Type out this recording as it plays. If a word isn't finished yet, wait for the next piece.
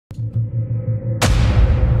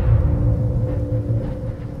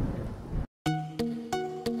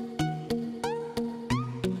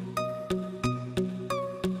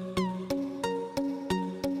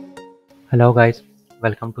Hello guys,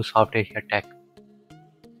 welcome to Soft Asia Tech.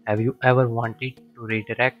 Have you ever wanted to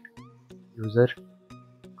redirect user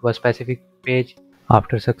to a specific page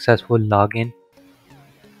after successful login?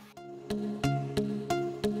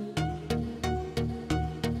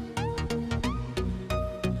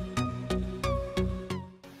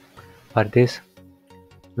 For this,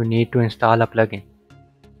 you need to install a plugin.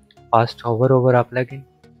 First, hover over a plugin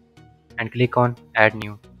and click on Add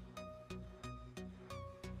New.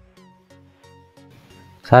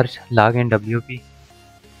 Search Login WP.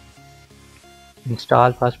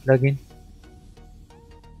 Install first plugin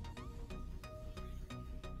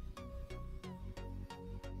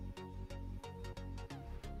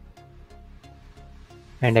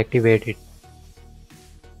and activate it.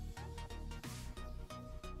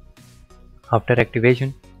 After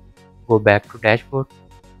activation, go back to dashboard.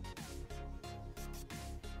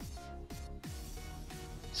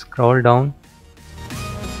 Scroll down.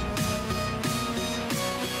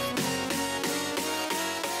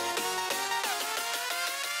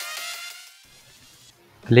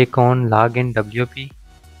 Click on Login WP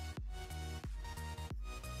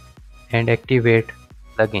and activate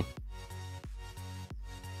plugin.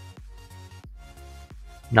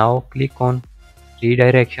 Now click on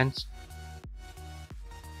Redirections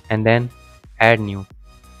and then Add New.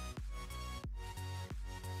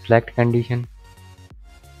 Select condition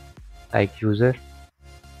like user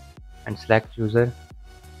and select user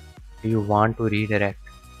you want to redirect.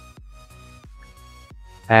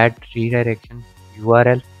 Add redirection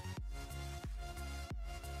URL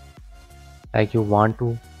like you want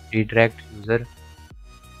to redirect user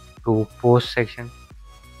to post section.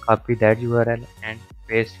 Copy that URL and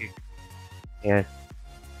paste it here.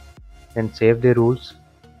 Then save the rules.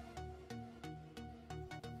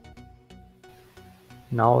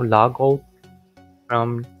 Now log out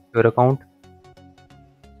from your account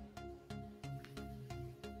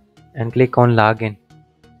and click on login.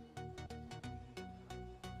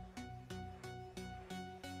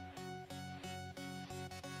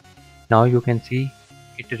 Now you can see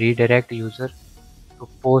it redirect user to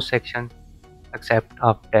post section except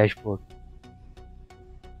of dashboard.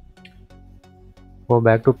 Go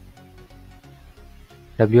back to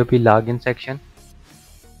WP login section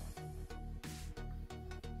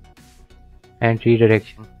and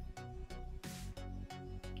redirection.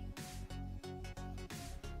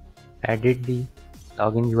 Edit the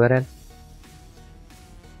login URL.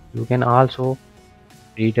 You can also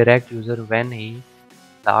redirect user when he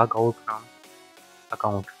log out from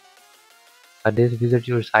account. For this, visit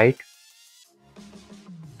your site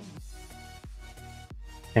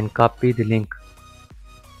and copy the link.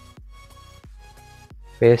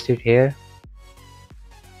 Paste it here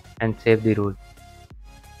and save the rule.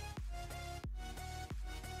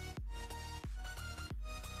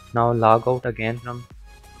 Now log out again from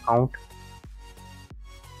account.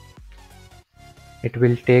 It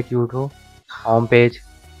will take you to home page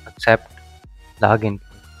except login.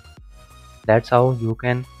 That's how you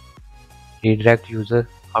can redirect user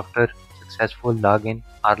after successful login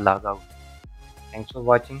or log out. Thanks for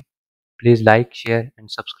watching. Please like, share and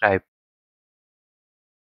subscribe.